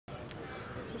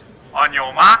On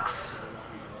your marks.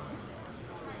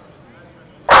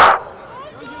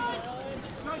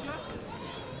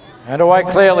 And away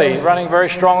clearly, running very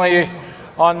strongly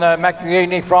on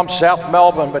McGeaney from South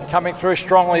Melbourne, but coming through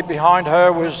strongly behind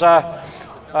her was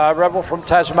Rebel from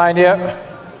Tasmania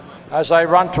as they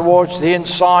run towards the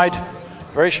inside.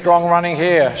 Very strong running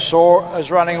here. Saw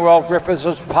is running well, Griffiths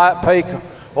is peak,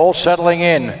 all settling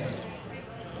in.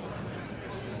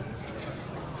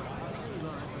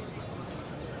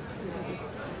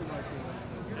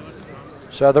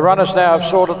 So the runners now have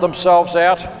sorted themselves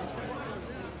out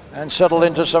and settled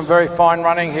into some very fine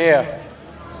running here.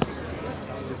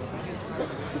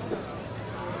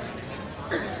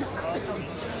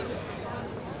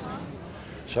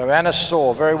 So Anna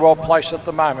Saw very well placed at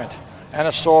the moment.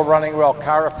 Anna Saw running well.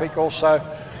 Cara Peak also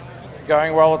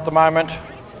going well at the moment.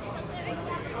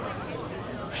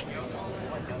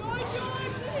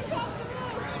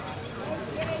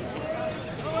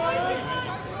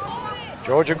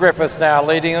 Georgia Griffith now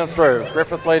leading them through.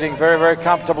 Griffith leading very, very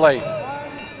comfortably.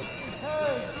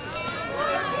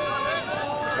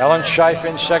 Ellen Schaaf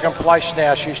in second place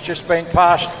now. She's just been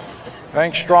passed,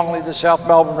 going strongly the South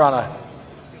Melbourne runner.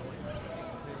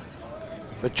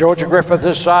 But Georgia Griffith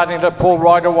is starting to pull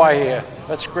right away here.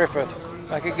 That's Griffith.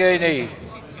 McGeaney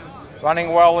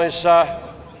running well is Ellen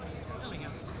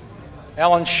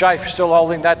Schaaf still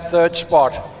holding that third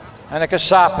spot. And a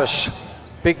Kasapis.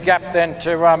 Big gap then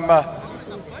to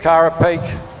Cara Peak.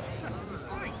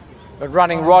 But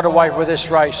running right away with this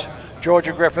race.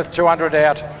 Georgia Griffith 200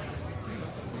 out.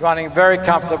 Running very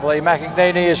comfortably.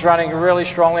 McGeaney is running really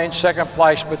strongly in second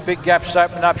place, but big gaps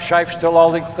open up. Schaaf still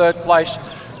holding third place.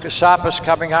 Kasapis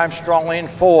coming home strongly in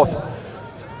fourth,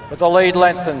 but the lead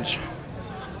lengthens.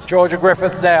 Georgia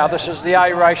Griffith now, this is the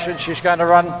A race and she's going to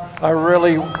run a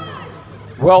really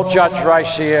well-judged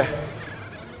race here.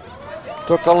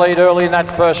 Took the lead early in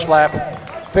that first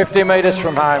lap, 50 metres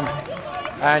from home,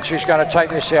 and she's going to take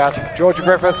this out. Georgia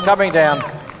Griffith coming down,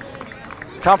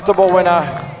 comfortable winner.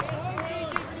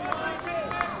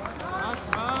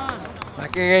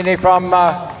 McGeaney from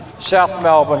South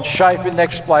Melbourne, Schaaf in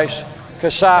next place.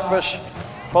 Kasapis,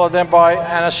 followed then by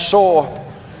Anna Saw.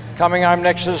 Coming home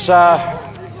next is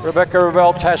Rebecca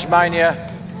Revell,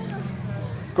 Tasmania.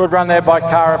 Good run there by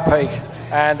Cara Peak.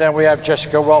 And then we have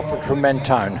Jessica Welford from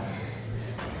Mentone.